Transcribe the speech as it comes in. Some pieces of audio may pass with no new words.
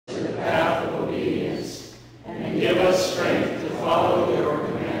give us strength to follow your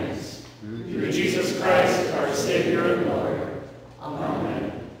commands. Through Jesus Christ, our Savior and Lord.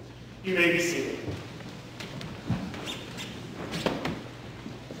 Amen. You may be seated.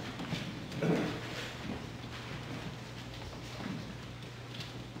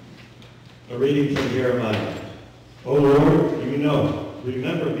 A reading from Jeremiah. O Lord, you know,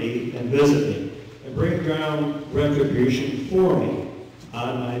 remember me and visit me, and bring down retribution for me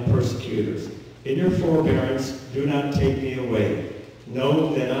on my persecutors. In your forbearance, do not take me away.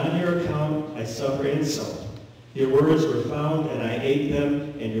 Know that on your account I suffer insult. Your words were found, and I ate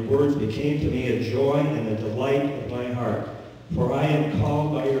them, and your words became to me a joy and a delight of my heart. For I am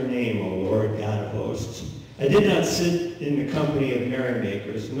called by your name, O Lord, God of hosts. I did not sit in the company of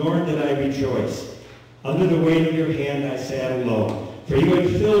merrymakers, nor did I rejoice. Under the weight of your hand I sat alone, for you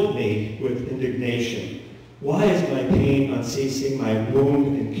had filled me with indignation. Why is my pain unceasing, my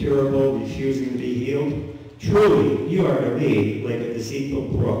wound incurable, refusing to be healed? Truly, you are to me like a deceitful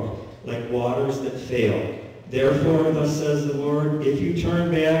brook, like waters that fail. Therefore, thus says the Lord, if you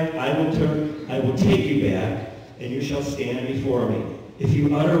turn back, I will take you back, and you shall stand before me. If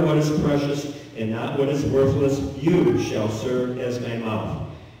you utter what is precious and not what is worthless, you shall serve as my mouth.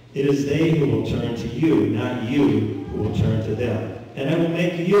 It is they who will turn to you, not you who will turn to them. And I will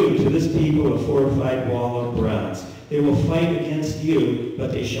make you to this people a fortified wall of bronze. They will fight against you,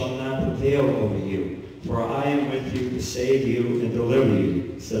 but they shall not prevail over you. For I am with you to save you and deliver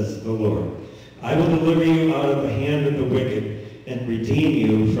you, says the Lord. I will deliver you out of the hand of the wicked and redeem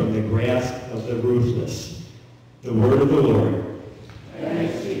you from the grasp of the ruthless. The word of the Lord.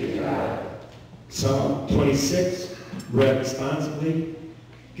 Thanks be to God. Psalm 26, read responsibly.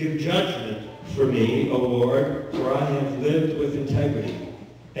 Give judgment for me, O Lord, for I have lived with integrity.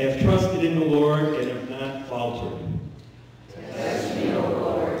 I have trusted in the Lord and have not faltered. Test me, O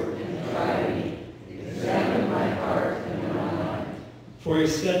Lord, and try me. Examine my heart and my mind. For your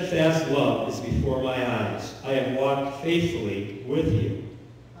steadfast love is before my eyes. I have walked faithfully with you.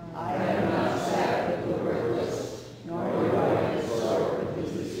 I have not sat with the worthless, nor do I consort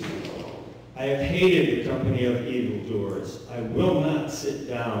with the deceitful. I have hated the company of evildoers. I will not sit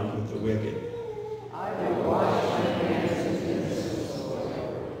down with the wicked. I will wash my hands in innocence, O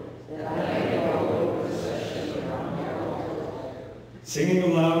Lord, that I may go with procession around your altar. Singing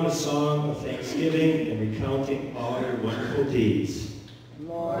aloud a song of thanksgiving and recounting all your wonderful deeds.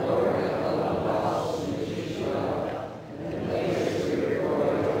 Lord, I love the house in which you dwell, and the place where your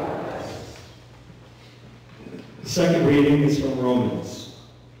glory lies. The second reading is from Romans.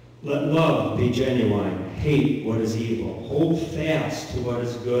 Let love be genuine. Hate what is evil. Hold fast to what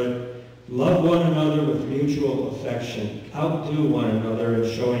is good. Love one another with mutual affection. Outdo one another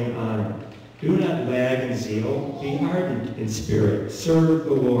in showing honor. Do not lag in zeal. Be ardent in spirit. Serve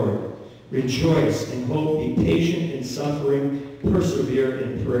the Lord. Rejoice in hope. Be patient in suffering. Persevere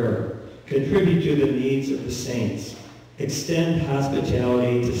in prayer. Contribute to the needs of the saints. Extend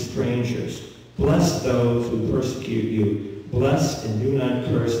hospitality to strangers. Bless those who persecute you. Bless and do not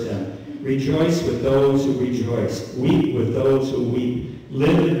curse them. Rejoice with those who rejoice. Weep with those who weep.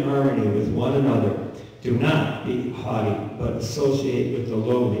 Live in harmony with one another. Do not be haughty, but associate with the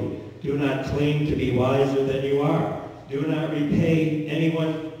lowly. Do not claim to be wiser than you are. Do not repay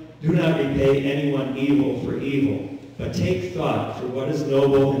anyone evil for evil, but take thought for what is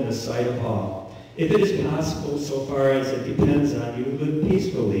noble in the sight of all. If it is possible, so far as it depends on you, live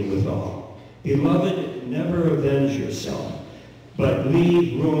peacefully with all. Beloved, never avenge yourself, but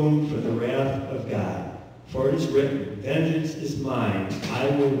leave room for the wrath of God. For it is written, vengeance is mine, I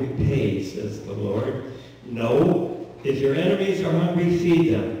will repay, says the Lord. No, if your enemies are hungry,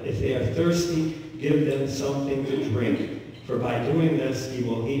 feed them. If they are thirsty, give them something to drink. For by doing this, you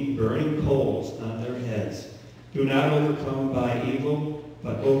will heap burning coals on their heads. Do not overcome by evil,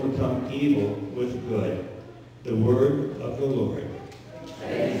 but overcome evil with good. The word of the Lord.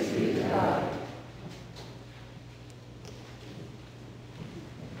 Thanks be to God.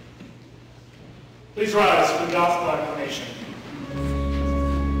 Please rise for the gospel acclamation.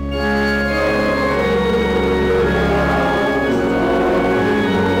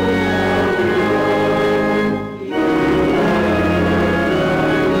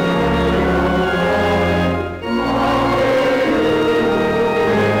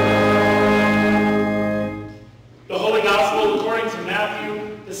 The Holy Gospel according to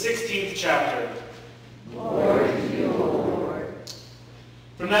Matthew, the 16th chapter. Glory to you, O Lord.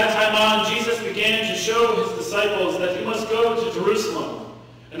 From that time on, Jesus began to show his disciples that he must go to Jerusalem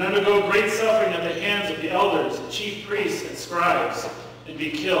and undergo great suffering at the hands of the elders, the chief priests, and scribes, and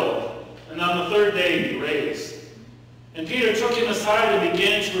be killed, and on the third day be raised. And Peter took him aside and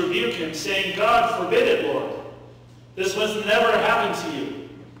began to rebuke him, saying, God forbid it, Lord. This must never happen to you."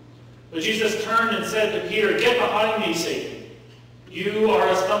 But Jesus turned and said to Peter, "Get behind me, Satan. You are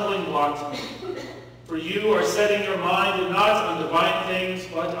a stumbling block to me, for you are setting your mind not on divine things,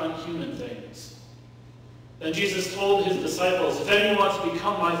 but on human things." Then Jesus told his disciples, "If anyone wants to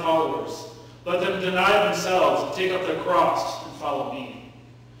become my followers, let them deny themselves and take up their cross and follow me.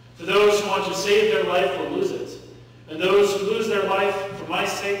 For those who want to save their life will lose it, and those who lose their life for my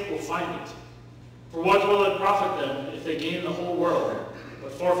sake will find it. For what will it profit them if they gain the whole world,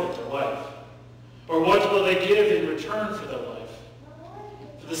 but forfeit their life? Or what will they give in return for their life?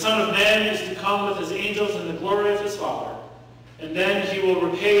 For the Son of Man is to come with his angels in the glory of his Father, and then he will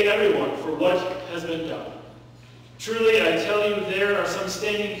repay everyone for what has been done. Truly, I tell you, there are some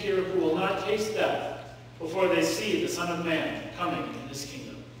standing here who will not taste death before they see the Son of Man coming in his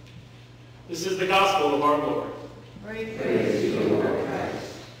kingdom." This is the gospel of our Lord. Praise to you, Lord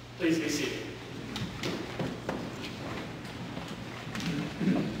Christ. Please be seated.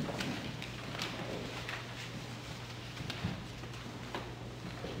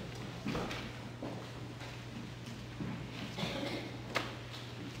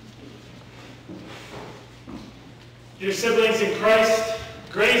 Dear siblings in Christ,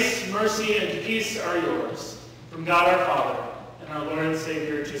 grace, mercy, and peace are yours from God our Father and our Lord and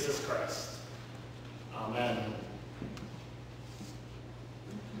Savior, Jesus Christ. Amen.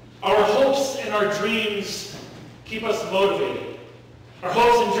 Our hopes and our dreams keep us motivated. Our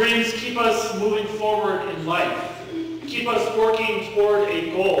hopes and dreams keep us moving forward in life, keep us working toward a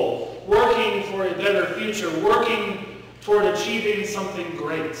goal, working for a better future, working toward achieving something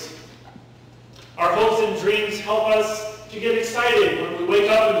great. Our hopes and dreams help us to get excited when we wake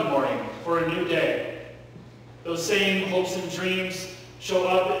up in the morning for a new day. Those same hopes and dreams show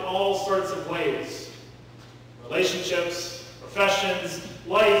up in all sorts of ways: relationships, professions,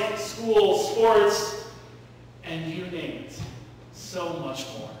 life, school, sports, and you name it, so much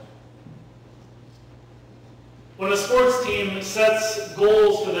more. When a sports team sets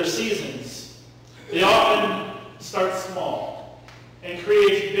goals for their seasons, they often start small and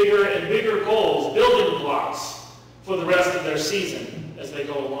create bigger and bigger goals, building blocks for the rest of their season as they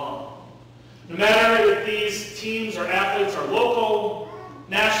go along. No matter if these teams or athletes are local,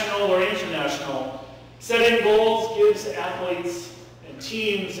 national, or international, setting goals gives athletes and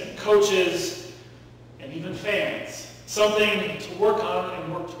teams and coaches and even fans something to work on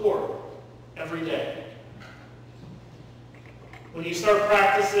and work toward every day. When you start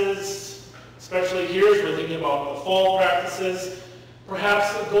practices, especially here as we're thinking about the fall practices,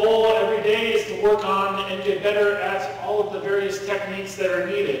 perhaps the goal every day is to work on and get better at all of the various techniques that are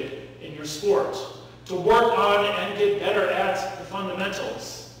needed in your sport, to work on and get better at the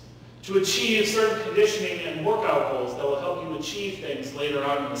fundamentals, to achieve certain conditioning and workout goals that will help you achieve things later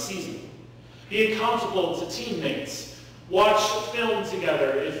on in the season. Be accountable to teammates, watch film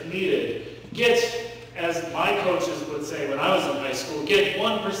together if needed, get, as my coaches would say when I was in high school, get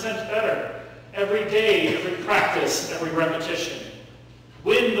 1% better every day, every practice, every repetition.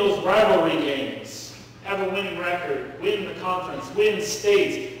 Win those rivalry games, have a winning record, win the conference, win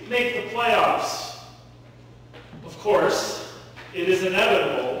state, make the playoffs. Of course, it is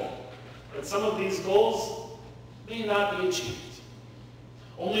inevitable that some of these goals may not be achieved.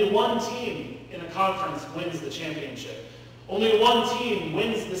 Only one team in a conference wins the championship. Only one team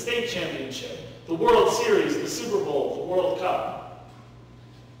wins the state championship, the World Series, the Super Bowl, the World Cup.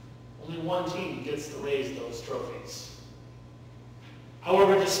 Only one team gets to raise those trophies.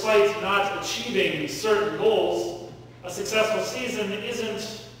 However, despite not achieving certain goals, a successful season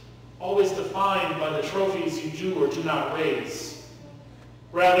isn't always defined by the trophies you do or do not raise.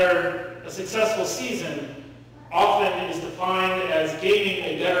 Rather, a successful season often is defined as gaining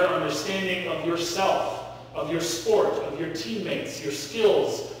a better understanding of yourself, of your sport, of your teammates, your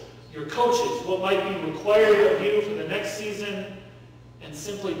skills, your coaches, what might be required of you for the next season, and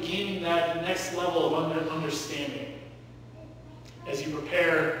simply gaining that next level of understanding as you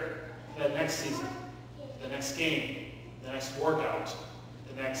prepare for that next season, the next game, the next workout,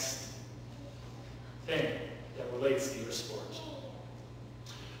 the next thing that relates to your sport.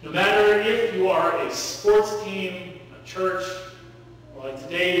 No matter if you are a sports team, a church, or like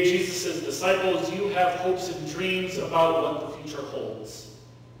today, Jesus' disciples, you have hopes and dreams about what the future holds.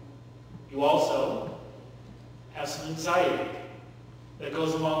 You also have some anxiety that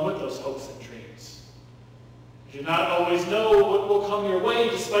goes along with those hopes and dreams. You do not always know what will come your way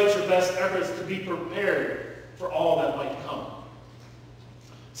despite your best efforts to be prepared for all that might come.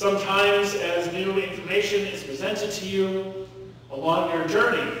 Sometimes as new information is presented to you along your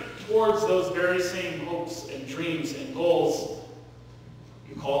journey towards those very same hopes and dreams and goals,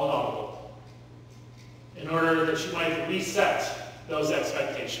 you call an audible. in order that she might reset those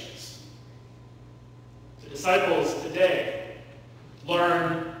expectations. The disciples today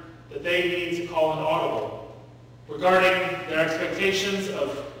learn that they need to call an audible regarding their expectations of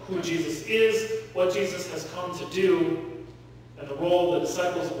who Jesus is, what Jesus has come to do, and the role the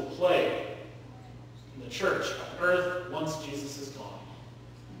disciples will play in the church on earth once Jesus is gone.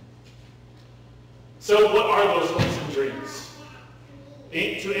 So what are those hopes and dreams?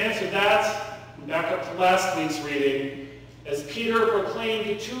 To answer that, we back up to last week's reading, as Peter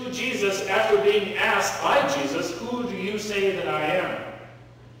proclaimed to Jesus after being asked by Jesus, "Who do you say that I am?"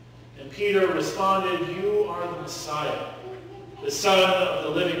 And Peter responded, "You are the Messiah, the Son of the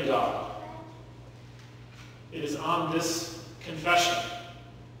living God." It is on this confession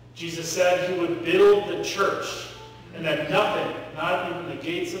Jesus said he would build the church, and that nothing, not even the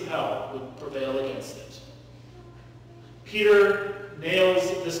gates of hell, would prevail against it. Peter nails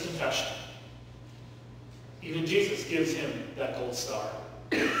this confession. Even Jesus gives him that gold star.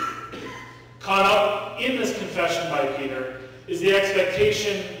 Caught up in this confession by Peter is the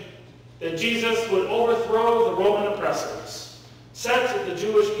expectation that Jesus would overthrow the Roman oppressors, set the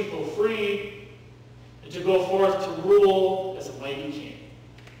Jewish people free, and to go forth to rule as a mighty king.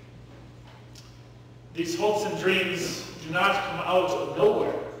 These hopes and dreams do not come out of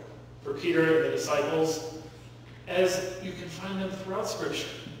nowhere for Peter and the disciples, as you can find them throughout Scripture.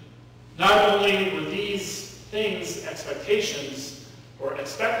 Not only were these things expectations or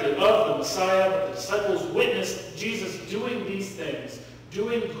expected of the Messiah, but the disciples witnessed Jesus doing these things,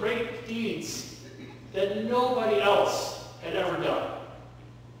 doing great deeds that nobody else had ever done.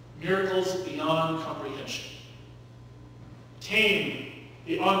 Miracles beyond comprehension. Tame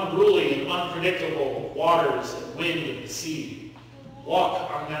the unruly and unpredictable waters and wind of the sea.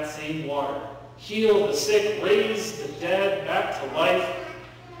 Walk on that same water. Heal the sick, raise the dead back to life.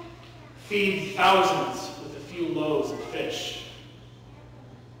 Feed thousands with a few loaves of fish.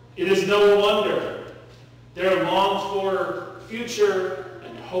 It is no wonder their longed-for future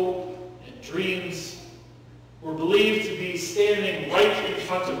and hope and dreams were believed to be standing right in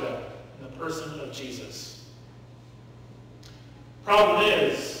front of them in the person of Jesus. Problem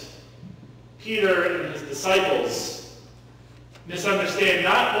is, Peter and his disciples misunderstand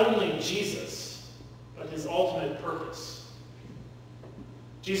not only Jesus, but his ultimate purpose.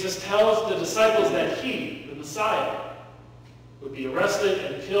 Jesus tells the disciples that he, the Messiah, would be arrested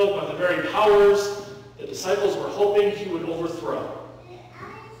and killed by the very powers the disciples were hoping he would overthrow.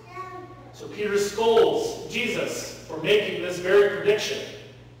 So Peter scolds Jesus for making this very prediction,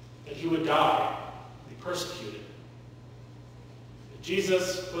 that he would die, be persecuted. But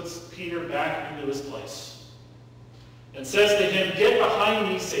Jesus puts Peter back into his place and says to him, "Get behind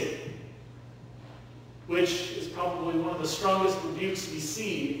me, Satan," which is probably one of the strongest rebukes we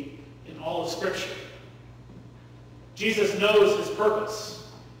see in all of Scripture. Jesus knows his purpose.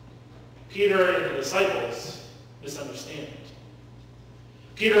 Peter and the disciples misunderstand it.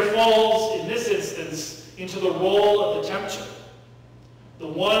 Peter falls, in this instance, into the role of the tempter, the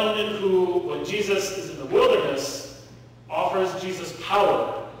one who, when Jesus is in the wilderness, offers Jesus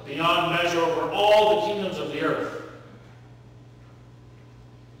power beyond measure over all the kingdoms of the earth.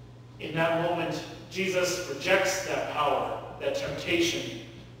 In that moment, Jesus rejects that power, that temptation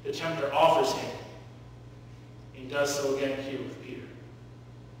the tempter offers him. He does so again here with Peter.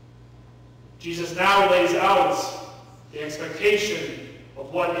 Jesus now lays out the expectation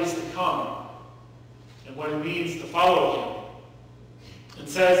of what is to come and what it means to follow him, and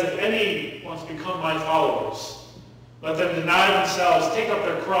says, "If any want to become my followers, let them deny themselves, take up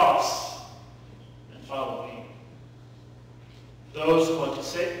their cross, and follow me. Those who want to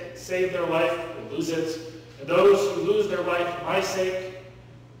save their life will lose it, and those who lose their life for my sake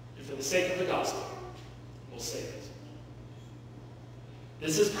and for the sake of the gospel will save it."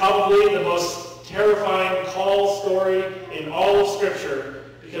 This is probably the most terrifying call story in all of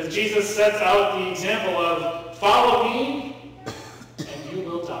Scripture, because Jesus sets out the example of, "Follow me, and you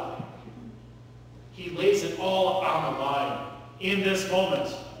will die." He lays it all on the line in this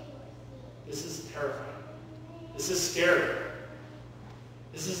moment. This is terrifying. This is scary.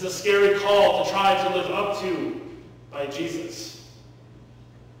 This is a scary call to try to live up to by Jesus.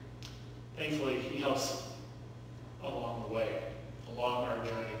 Thankfully, he helps along the way, along our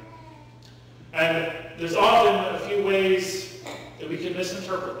journey. And there's often a few ways that we can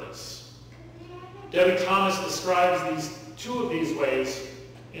misinterpret this. Debbie Thomas describes two of these ways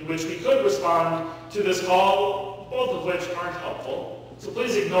in which we could respond to this call, both of which aren't helpful. So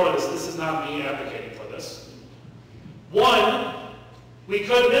please ignore this. This is not me advocating for this. One, we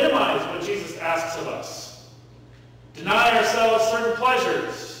could minimize what Jesus asks of us. Deny ourselves certain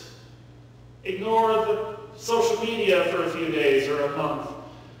pleasures. Ignore the social media for a few days or a month.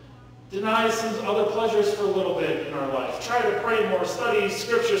 Deny some other pleasures for a little bit in our life. Try to pray more, study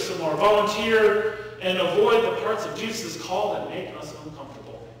Scripture some more, volunteer, and avoid the parts of Jesus' call that make us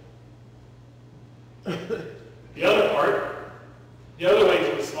uncomfortable. The other part, the other way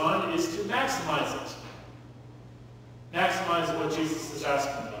to respond is to maximize it. Maximize what Jesus is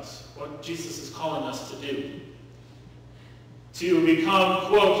asking of us, what Jesus is calling us to do. To become,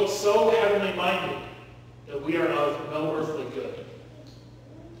 quote, so heavenly minded that we are of no earthly good.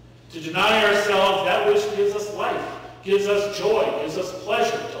 To deny ourselves that which gives us life, gives us joy, gives us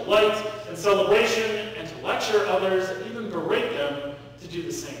pleasure, delight, and celebration, and to lecture others and even berate them to do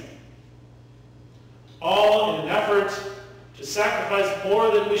the same. All in an effort to sacrifice more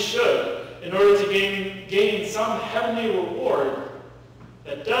than we should in order to gain some heavenly reward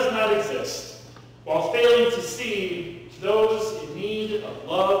that does not exist, while failing to see those in need of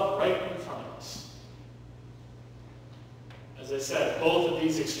love right in front of us. As I said, both of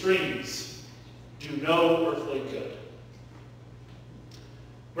these extremes do no earthly good.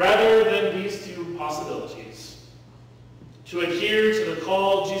 Rather than these two possibilities, to adhere to the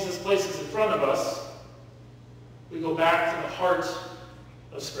call Jesus places in front of us, we go back to the heart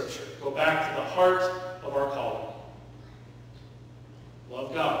of Scripture, go back to the heart of our calling.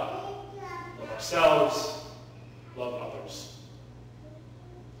 Love God, love ourselves, love others.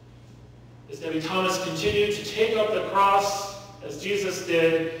 As Debbie Thomas continued to take up the cross as Jesus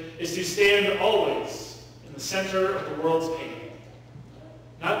did, is to stand always in the center of the world's pain.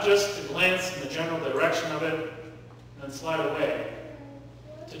 Not just to glance in the general direction of it and then slide away,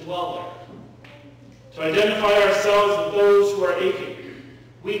 to dwell there. To identify ourselves with those who are aching,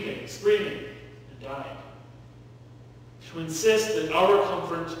 weeping, screaming, and dying. To insist that our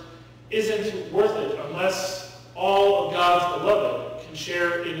comfort isn't worth it unless all of God's beloved can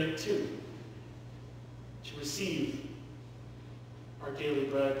share in it too. To receive our daily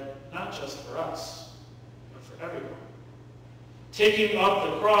bread, not just for us, but for everyone. Taking up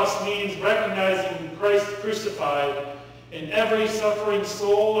the cross means recognizing Christ crucified in every suffering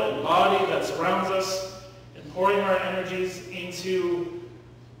soul and body that surrounds us and pouring our energies into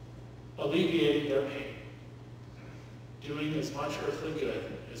alleviating their pain, doing as much earthly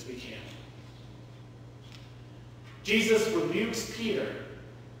good as we can. Jesus rebukes Peter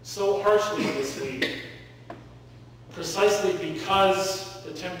so harshly this week precisely because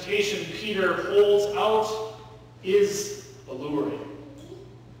the temptation Peter holds out is alluring.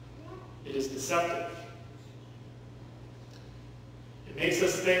 It is deceptive. It makes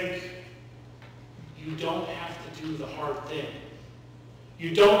us think you don't have to do the hard thing.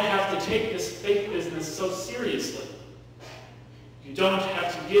 You don't have to take this faith business so seriously. You don't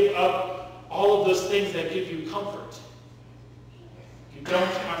have to give up all of those things that give you comfort. You don't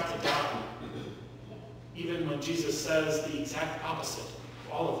have to die. Even when Jesus says the exact opposite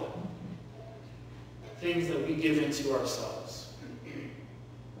of all of them. Things that we give into ourselves.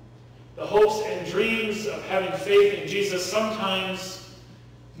 The hopes and dreams of having faith in Jesus sometimes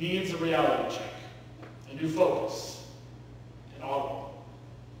needs a reality check, a new focus, an audible.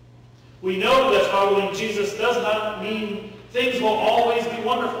 We know that following Jesus does not mean things will always be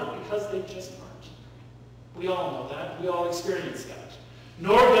wonderful, because they just aren't. We all know that. We all experience that.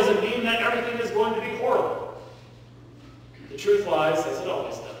 Nor does it mean that everything is going to be horrible. The truth lies, as it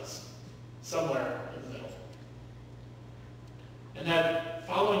always does, somewhere in the middle. And that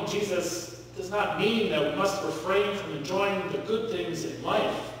following Jesus does not mean that we must refrain from enjoying the good things in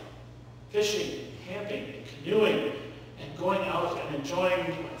life. Fishing, camping, and canoeing, and going out and enjoying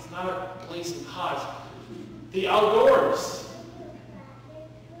when it's not blazing hot. The outdoors.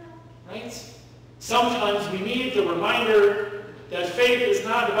 Right? Sometimes we need the reminder that faith is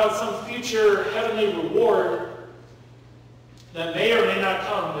not about some future heavenly reward that may or may not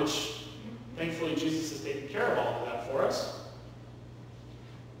come, which thankfully Jesus has taken care of all of that for us.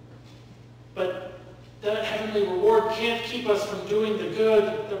 But that heavenly reward can't keep us from doing the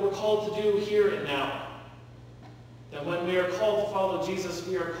good that we're called to do here and now. That when we are called to follow Jesus,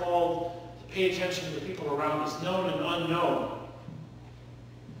 we are called to pay attention to the people around us, known and unknown.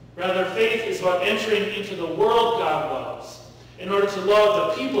 Rather, faith is about entering into the world God loves, in order to love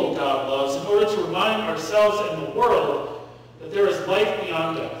the people God loves, in order to remind ourselves and the world that there is life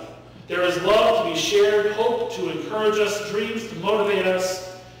beyond death. There is love to be shared, hope to encourage us, dreams to motivate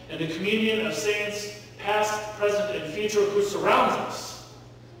us, and the communion of saints, past, present, and future, who surrounds us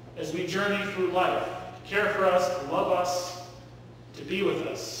as we journey through life, to care for us, to love us, to be with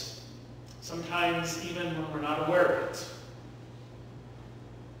us, sometimes even when we're not aware of it.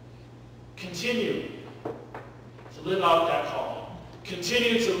 Continue to live out that calling.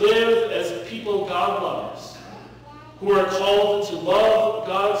 Continue to live as people God loves, who are called to love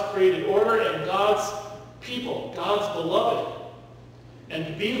God's created order and God's people, God's beloved, and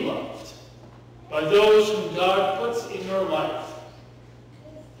to be loved by those whom God puts in your life.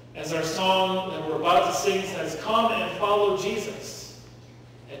 As our song that we're about to sing says, come and follow Jesus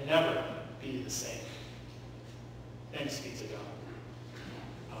and never be the same. Thanks be to God.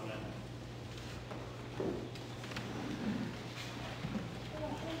 Amen.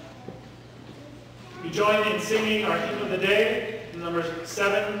 We join in singing our hymn of the day, number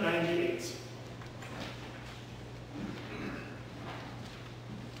 798.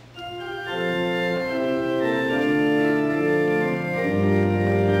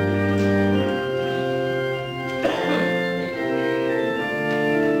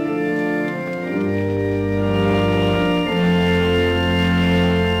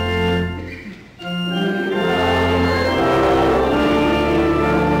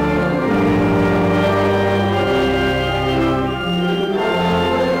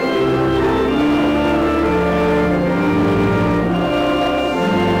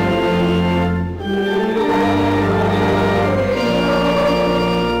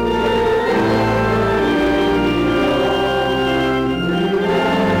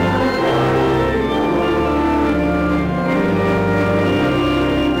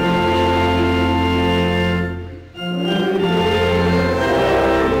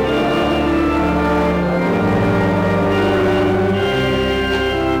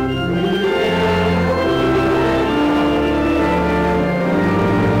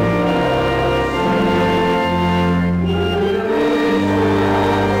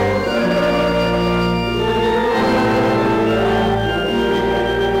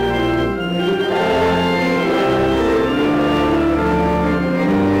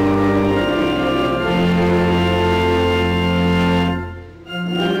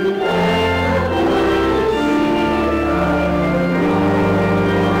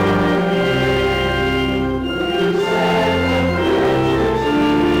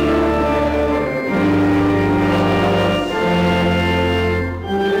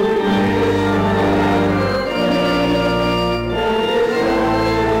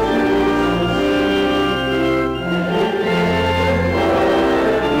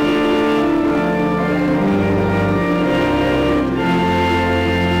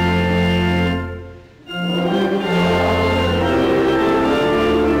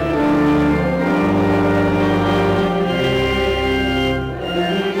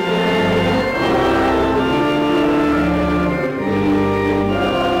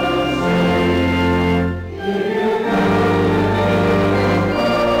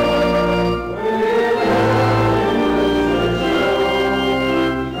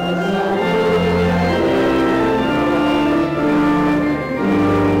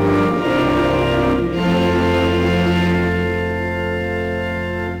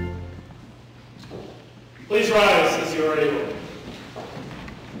 Please rise as you are able.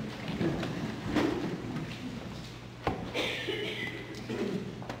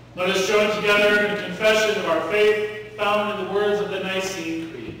 Let us join together in confession of our faith found in the words of the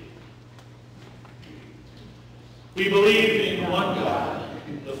Nicene Creed. We believe in one God,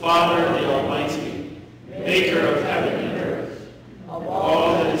 the Father, the Almighty, maker of heaven and earth, of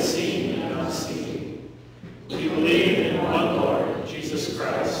all that is seen and unseen. We believe in one Lord, Jesus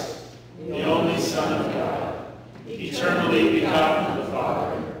Christ, the only Son of God, eternally begotten of the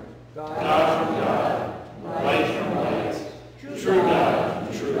Father, God from God, light from light, true God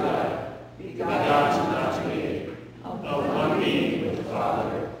from true God, begotten not made, of one being with the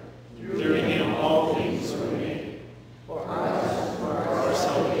Father. Through him all things were made. For our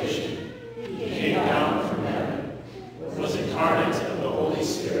salvation, he came down from heaven, was incarnate of the Holy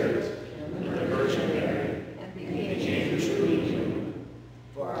Spirit and the Virgin Mary, and became truly human.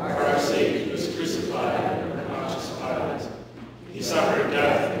 For our sake he was crucified under Pontius Pilate. He suffered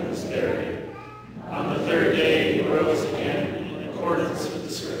death and was buried. On the third day he rose again in accordance with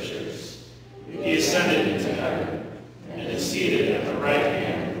the Scriptures. He ascended into heaven and is seated at the right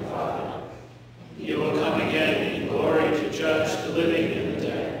hand of the Father. He will come again in glory to judge the living and the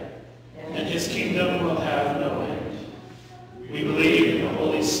dead, and his kingdom will have no end. We believe in the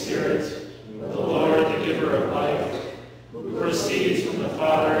Holy Spirit, the Lord, the giver of life, who proceeds from the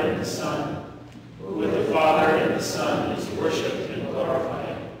Father and the Son, who with the Father and the Son is worshipped and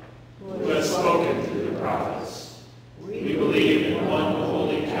glorified, who has spoken through the prophets. We believe in one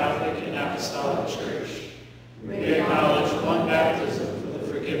holy Catholic and Apostolic Church. We acknowledge one baptism for the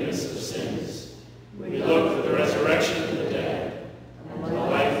forgiveness of sins. We look for the resurrection of the dead and the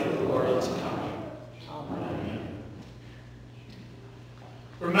life of the world to come. Amen.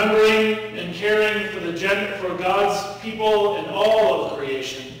 Remembering praying and caring for God's people and all of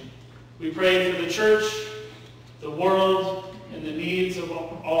creation, we pray for the church, the world, and the needs of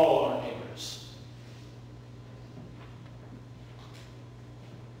all our neighbors.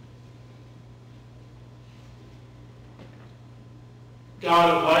 God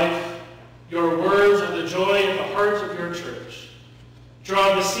of life, your words are the joy and the heart of your church.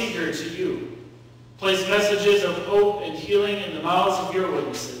 Draw the seeker to you. Place messages of hope and healing in the mouths of your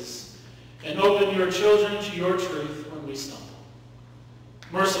witnesses, and open your children to your truth when we stumble.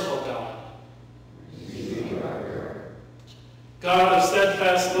 Merciful God, God of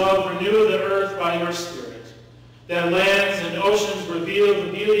steadfast love, renew the earth by your Spirit, that lands and oceans reveal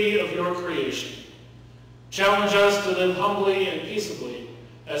the beauty of your creation. Challenge us to live humbly and peaceably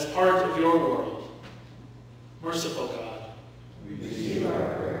as part of your world. Merciful God, receive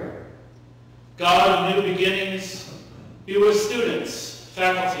our prayer. God of new beginnings, be with students,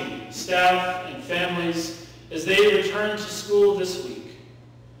 faculty, staff, and families as they return to school this week.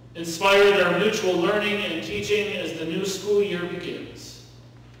 Inspire their mutual learning and teaching as the new school year begins.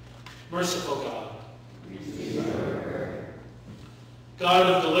 Merciful God, receive our prayer. God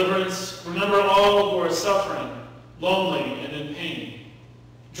of deliverance, remember all who are suffering, lonely, and in pain.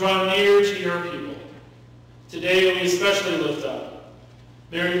 Draw near to your people. Today we especially lift up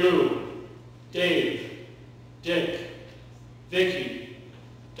Mary Lou, Dave, Dick, Vicky,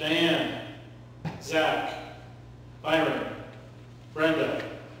 Diane, Zach, Byron, Brenda,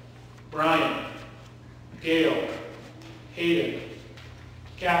 Brian, Gail, Hayden,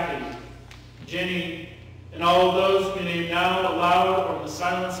 Kathy, Jenny, and all of those we name now aloud or in the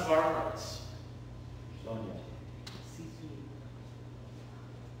silence of our hearts. Sonia.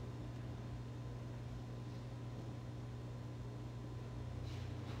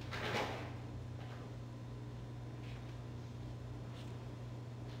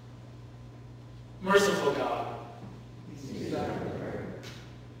 Merciful God,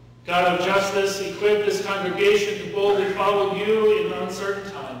 God of justice, equip this congregation to boldly follow you in uncertain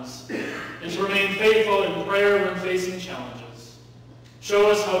times and to remain faithful in prayer when facing challenges. Show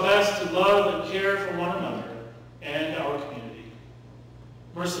us how best to love and care for one another and our community.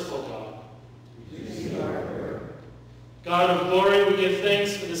 Merciful God, God of glory, we give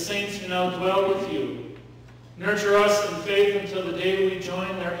thanks for the saints who now dwell with you. Nurture us in faith until the day we join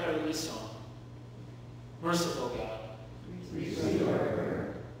their heavenly song. Merciful God, receive our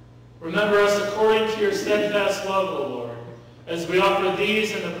prayer. Remember us according to your steadfast love, O Lord, as we offer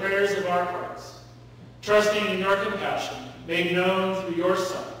these and the prayers of our hearts, trusting in your compassion, made known through your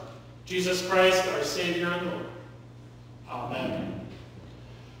Son, Jesus Christ, our Savior and Lord. Amen.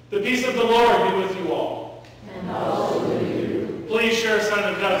 The peace of the Lord be with you all. And also with you. Please share a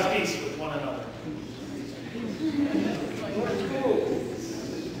sign of God's peace with one another.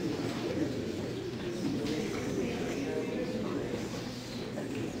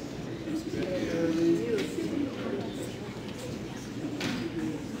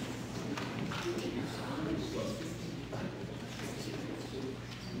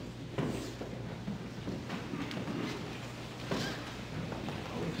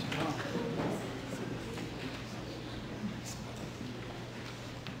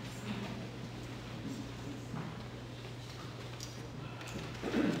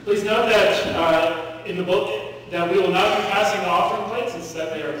 Please note that in the book that we will not be passing the offering plates.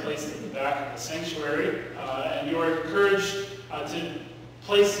 Instead, they are placed in the back of the sanctuary, and you are encouraged to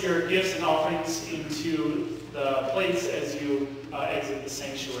place your gifts and offerings into the plates as you exit the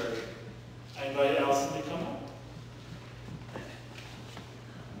sanctuary. I invite Allison to come up.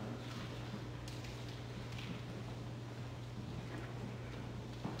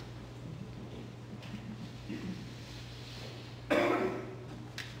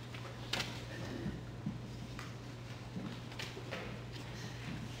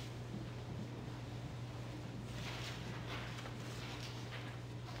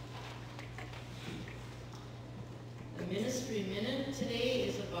 Ministry Minute today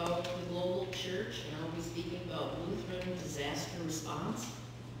is about the global church, and I'll be speaking about Lutheran disaster response.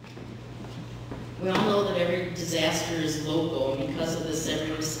 We all know that every disaster is local, and because of this,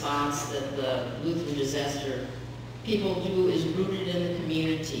 every response that the Lutheran disaster people do is rooted in the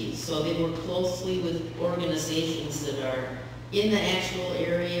community. So they work closely with organizations that are in the actual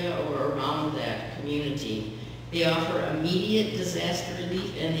area or around that community. They offer immediate disaster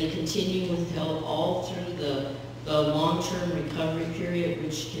relief, and they continue with help all through the long-term recovery period,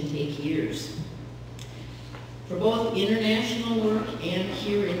 which can take years. For both international work and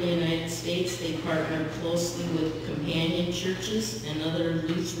here in the United States, they partner closely with companion churches and other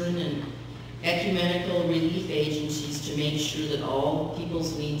Lutheran and ecumenical relief agencies to make sure that all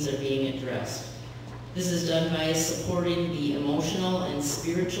people's needs are being This is done by supporting the emotional and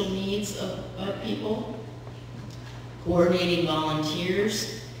spiritual needs of people, coordinating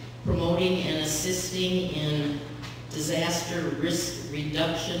volunteers, promoting and assisting in disaster risk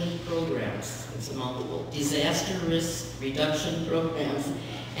reduction programs. It's a mouthful. Disaster risk reduction programs,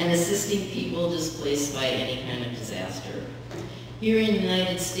 and assisting people displaced by any kind of disaster. Here in the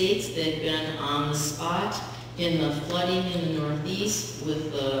United States, they've been on the spot in the flooding in the Northeast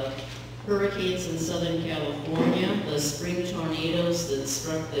with the hurricanes in Southern California, the spring tornadoes that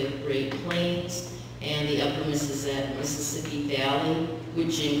struck the Great Plains and the upper Mississippi Valley,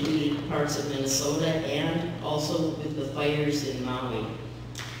 which included parts of Minnesota, and also with the fires in Maui.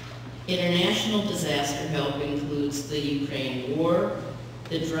 International disaster help includes the Ukraine war,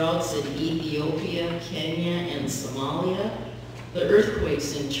 the droughts in Ethiopia, Kenya, and Somalia, the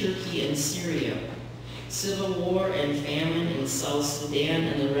earthquakes in Turkey and Syria, civil war and famine in South Sudan,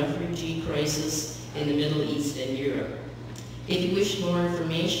 and the refugee crisis in the Middle East and Europe. If you wish more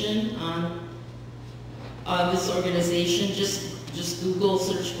information on this organization, just Google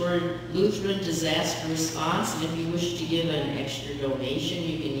search for Lutheran Disaster Response, and if you wish to give an extra donation,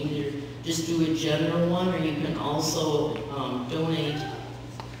 you can either just do a general one, or you can also donate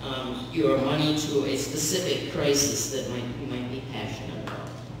your money to a specific crisis that you might be passionate about.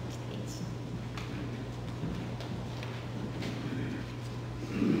 Thanks.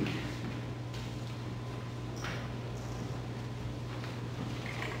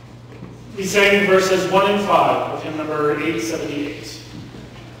 We sang verses 1 and 5 of hymn number 878.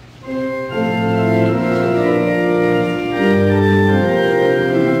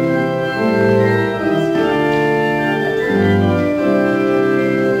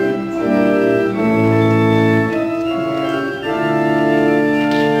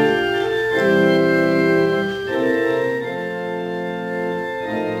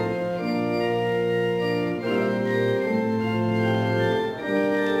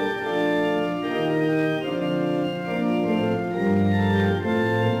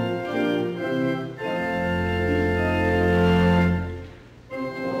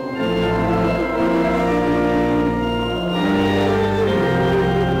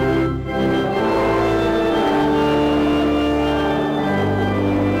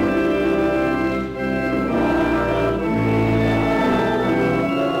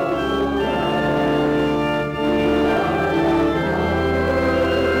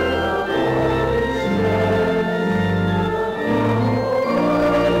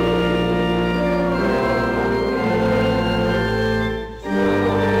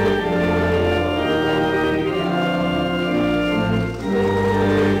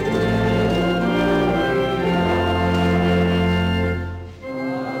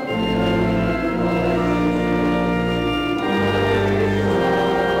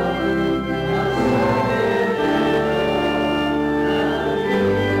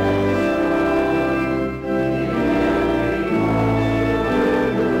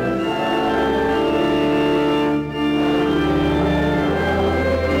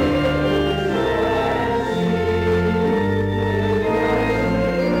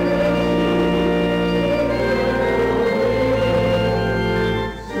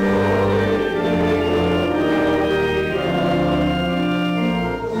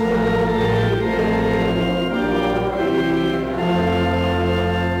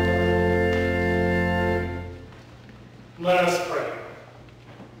 Let us pray.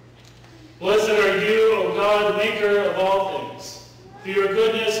 Blessed are you, O God, maker of all things. Through your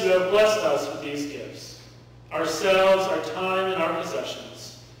goodness you have blessed us with these gifts, ourselves, our time, and our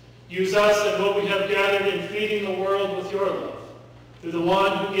possessions. Use us and what we have gathered in feeding the world with your love, through the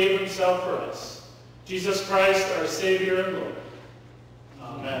one who gave himself for us, Jesus Christ, our Savior and Lord.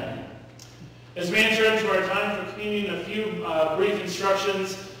 Amen. As we enter into our time for communion, a few brief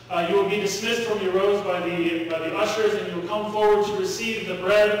instructions. You will be dismissed from your rows by the ushers, and you will come forward to receive the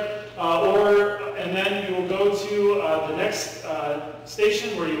bread, and then you will go to the next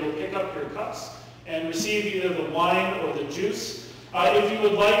station where you will pick up your cups and receive either the wine or the juice. If you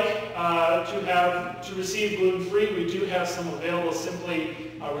would like to receive gluten-free, we do have some available. Simply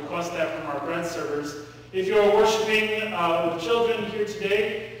request that from our bread servers. If you are worshiping with children here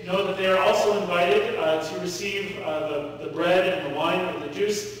today, know that they are also invited to receive the bread and the wine or the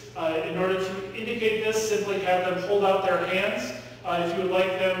juice. In order to indicate this, simply have them hold out their hands. If you would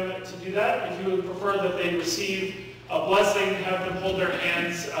like them to do that, if you would prefer that they receive a blessing, have them hold their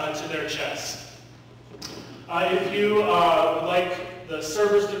hands to their chest. If you would like the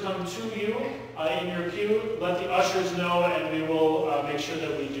servers to come to you in your pew, let the ushers know, and we will make sure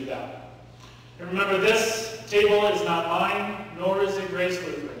that we do that. And remember, this table is not mine, nor is it Grace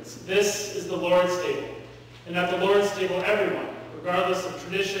Lutherans. This is the Lord's table. And at the Lord's table, everyone, regardless of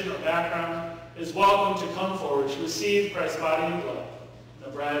tradition or background, is welcome to come forward to receive Christ's body and blood, in the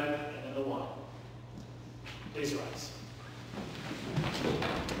bread and in the wine. Please rise.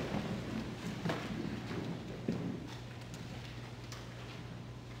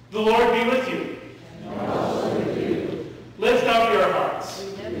 The Lord be with you. And also with you. Lift up your hearts.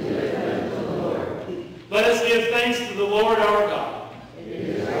 We lift them to the Lord. Let us give thanks to the Lord our God. It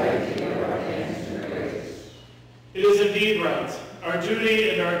is right to give our thanks and praise. It is indeed right, our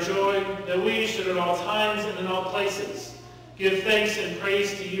duty and our joy, that we should at all times and in all places give thanks and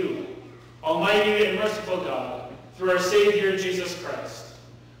praise to you, Almighty and merciful God, through our Savior Jesus Christ,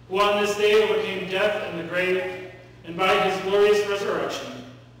 who on this day overcame death and the grave, and by his glorious resurrection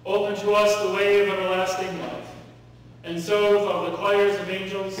opened to us the way of everlasting life. And so, with all the choirs of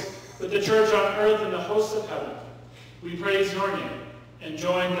angels, with the church on earth and the hosts of heaven, we praise your name and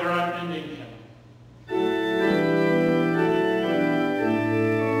join their unending hymn.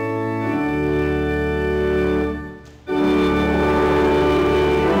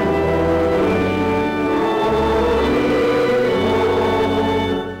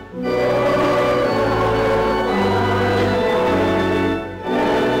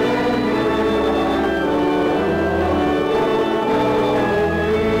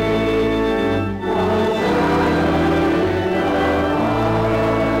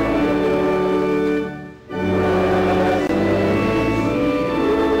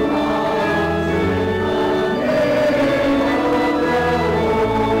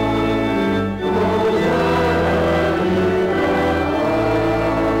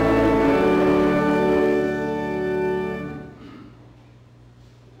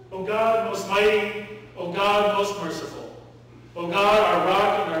 O God, most mighty, O God, most merciful, O God, our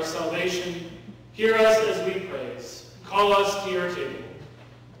rock and our salvation, hear us as we praise. Call us to your table.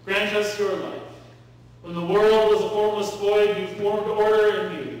 Grant us your life. When the world was a formless void, you formed order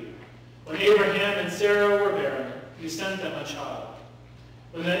and beauty. When Abraham and Sarah were barren, you sent them a child.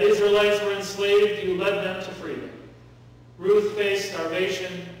 When the Israelites were enslaved, you led them to freedom. Ruth faced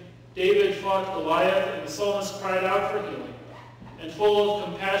starvation, David fought Goliath, and the psalmist cried out for healing. And full of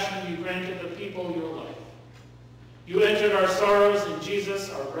compassion, you granted the people your life. You entered our sorrows in Jesus,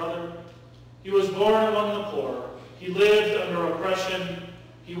 our brother. He was born among the poor. He lived under oppression.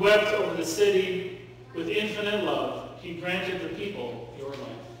 He wept over the city. With infinite love, he granted the people your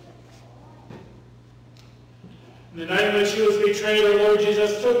life. In the night in which he was betrayed, our Lord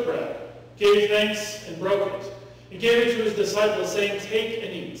Jesus took bread, gave thanks, and broke it, and gave it to his disciples, saying, "Take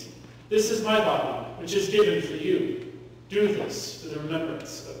and eat. This is my body, which is given for you. Do this for the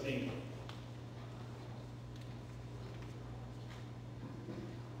remembrance of me."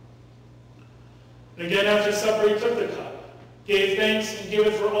 And again after supper he took the cup, gave thanks, and gave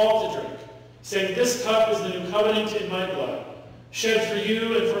it for all to drink, saying, "This cup is the new covenant in my blood, shed for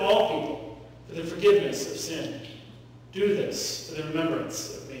you and for all people, for the forgiveness of sin. Do this for the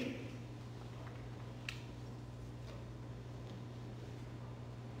remembrance of me."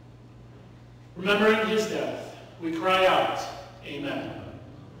 Remembering his death, we cry out, Amen.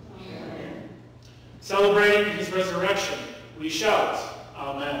 Amen. Celebrating his resurrection, we shout,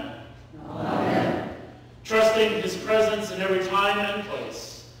 Amen. Amen. Trusting his presence in every time and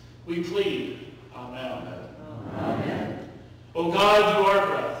place, we plead, Amen. Amen. O God, you are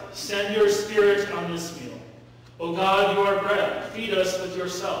breath, send your Spirit on this meal. O God, you are bread, feed us with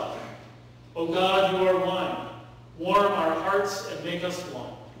yourself. O God, you are wine, warm our hearts and make us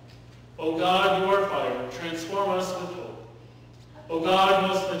one. O God, you are fire, transform us with hope. O God,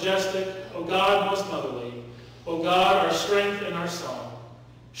 most majestic, O God, most motherly, O God, our strength and our song,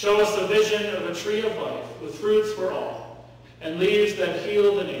 show us the vision of a tree of life with fruits for all, and leaves that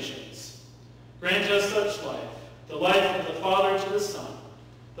heal the nations. Grant us such life, the life of the Father to the Son,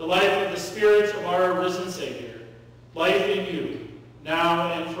 the life of the Spirit of our risen Savior, life in you,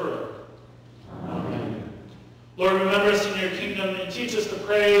 now and forever. Amen. Lord, remember us in your kingdom and teach us to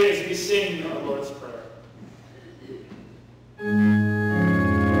pray as we sing our Lord's Prayer.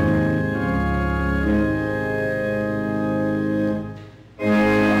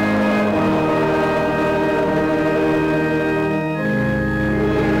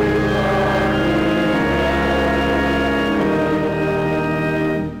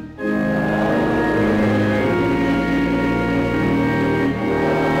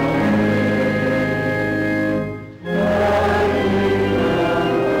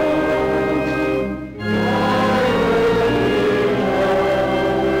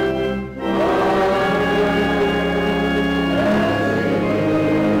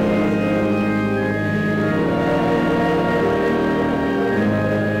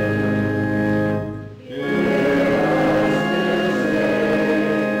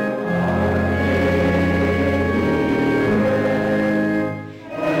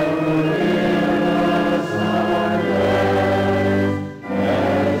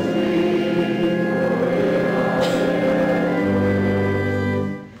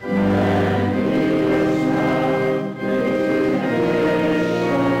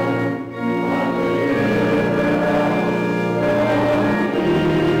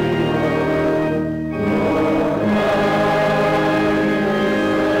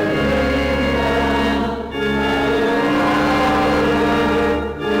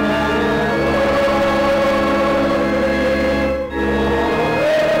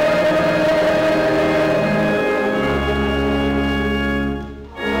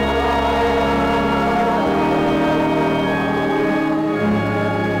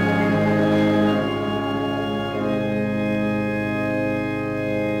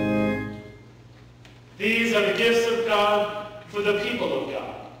 These are the gifts of God for the people of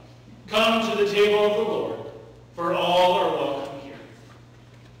God. Come to the table of the Lord, for all are welcome here.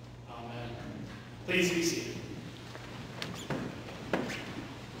 Amen. Please be seated.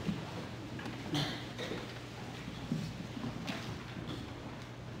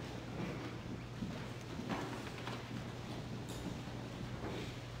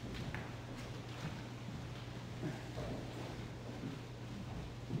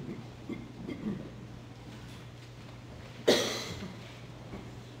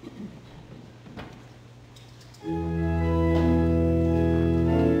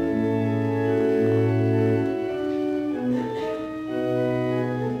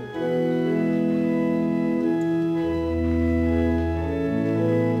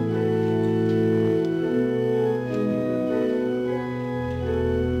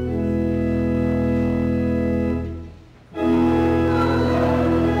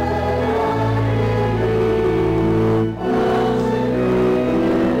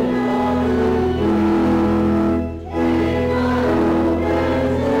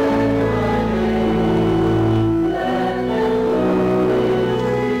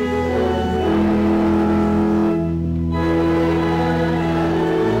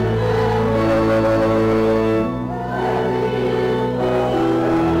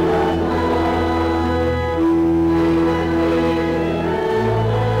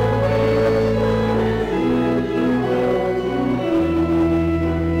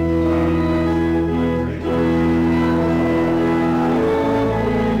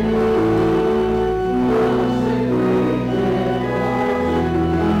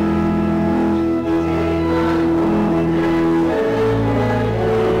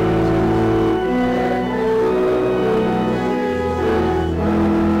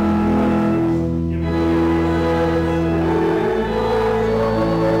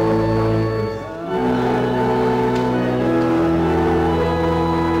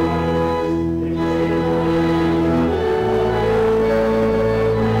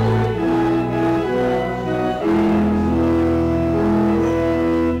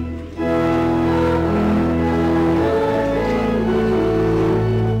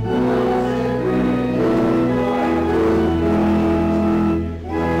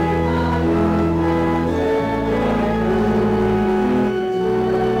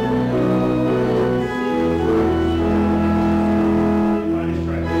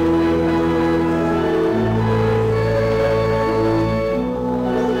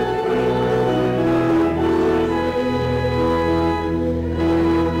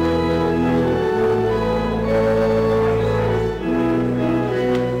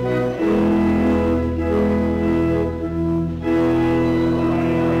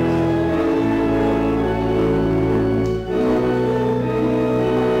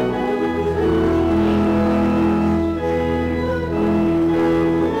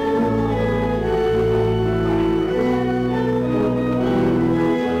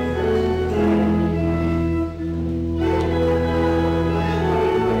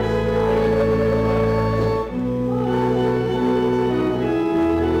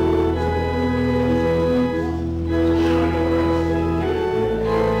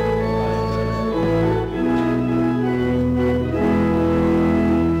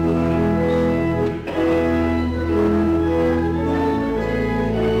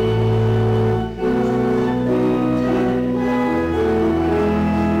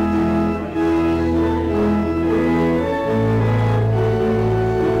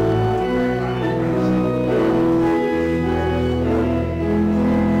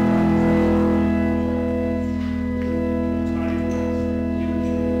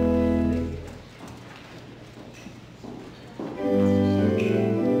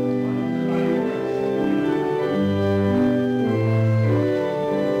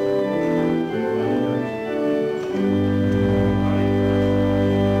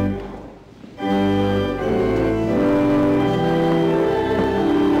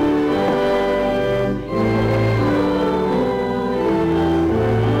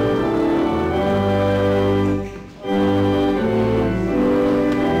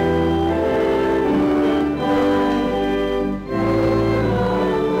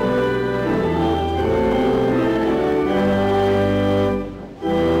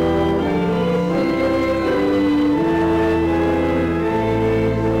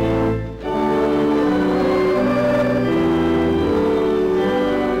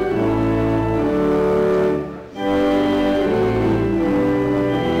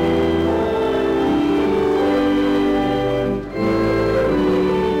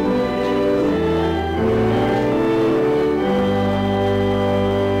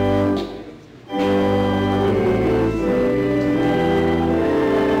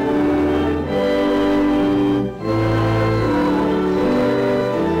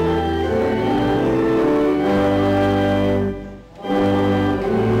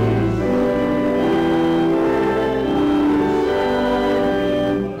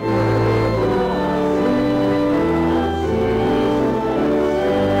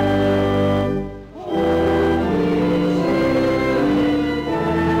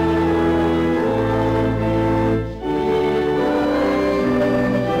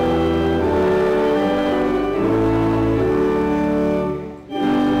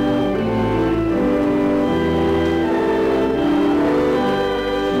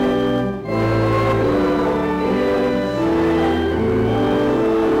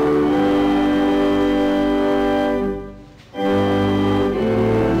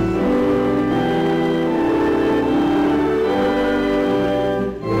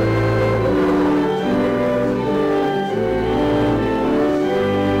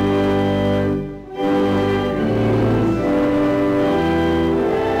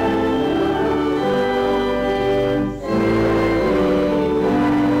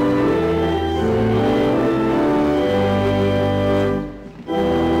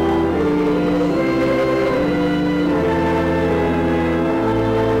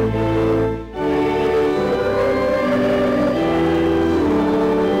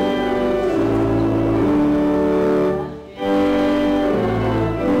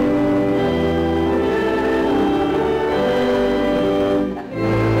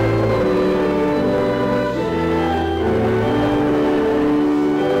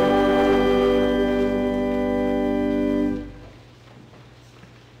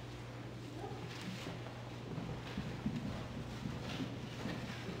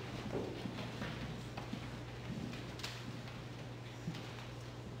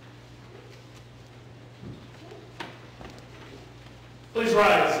 Please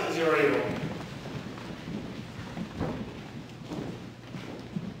rise as you are able.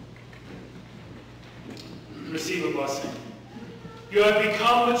 Receive a blessing. You have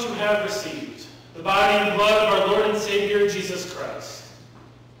become what you have received, the body and blood of our Lord and Savior, Jesus Christ.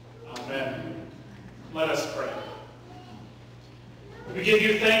 Amen. Let us pray. We give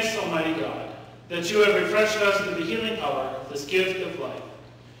you thanks, Almighty God, that you have refreshed us with the healing power of this gift of life.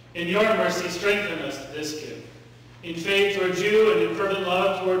 In your mercy, strengthen us to this gift, in faith toward you and in fervent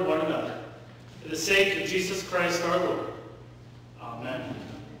love toward one another, for the sake of Jesus Christ our Lord. Amen.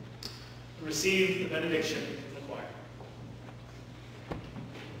 Receive the benediction from the choir.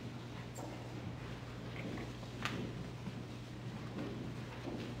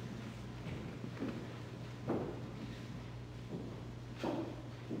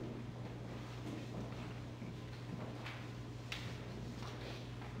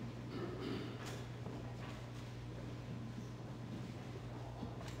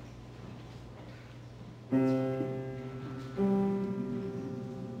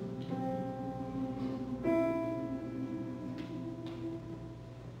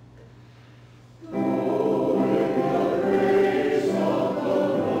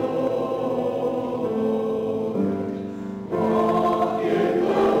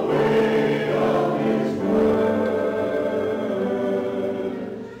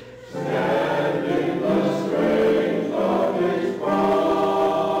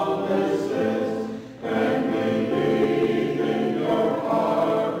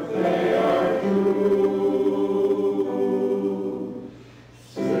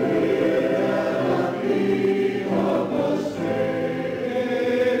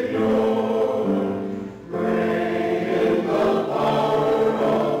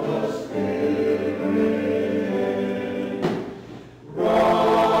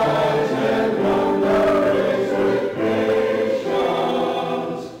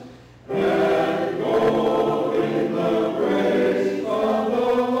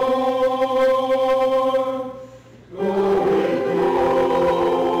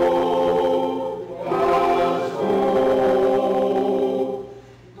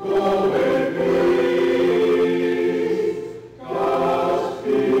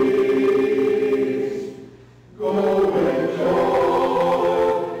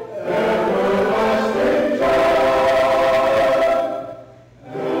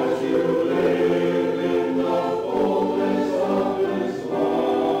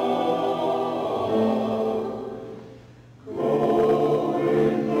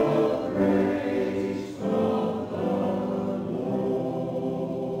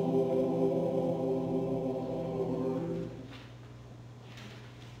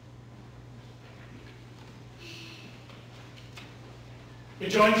 We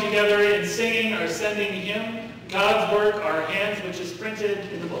join together in singing our sending hymn, God's Work, Our Hands, which is printed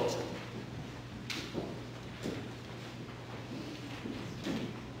in the bulletin.